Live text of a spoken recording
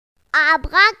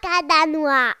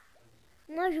Abracadanoir.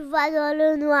 Moi, je vois dans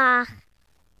le noir.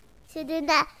 C'est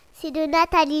de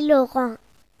Nathalie, Laurent.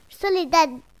 Soledad,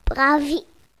 Bravi.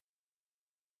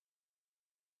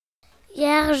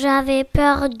 Hier, j'avais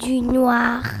peur du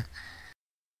noir.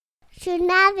 Je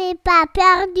n'avais pas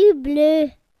peur du bleu,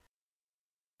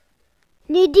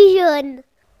 ni du jaune,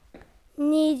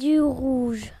 Ni du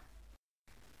rouge.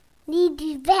 ni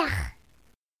du vert.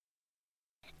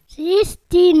 Juste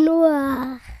du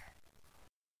noir.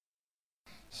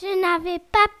 Je n'avais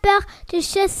pas peur de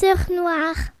chaussures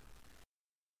noires.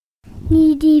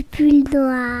 Ni des pulls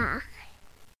noirs,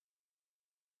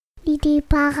 ni des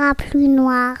parapluies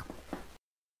noirs,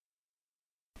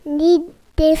 ni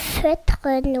des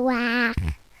feutres noirs,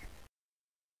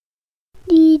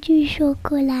 ni du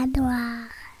chocolat noir.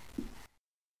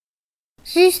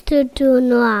 Juste tout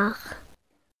noir.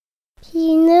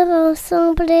 Qui ne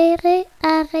ressemblerait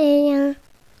à rien.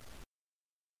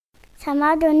 Ça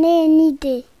m'a donné une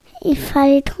idée. Il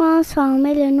fallait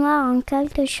transformer le noir en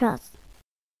quelque chose.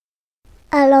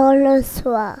 Alors le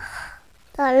soir,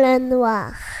 dans le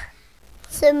noir,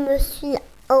 je me suis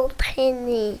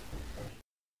entraînée.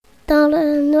 Dans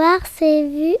le noir, c'est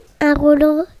vu un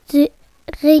rouleau de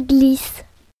réglisse.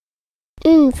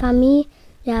 Une famille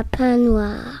lapin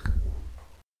noir.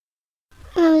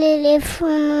 Un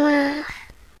éléphant noir.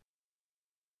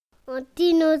 Un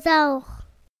dinosaure.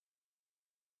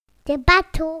 Des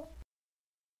bateaux.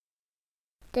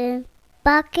 Des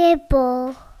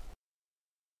paquebots.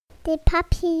 Des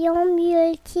papillons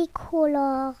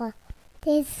multicolores.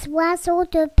 Des oiseaux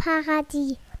de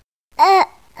paradis.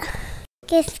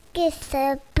 Qu'est-ce qui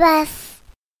se passe?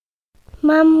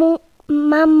 Maman,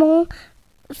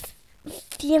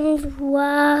 viens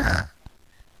voir.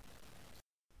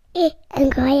 Et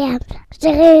incroyable,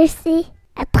 j'ai réussi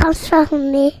à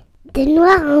transformer des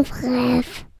noirs en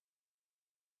rêves.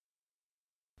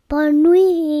 Bonne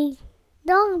nuit.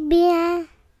 Dors bien.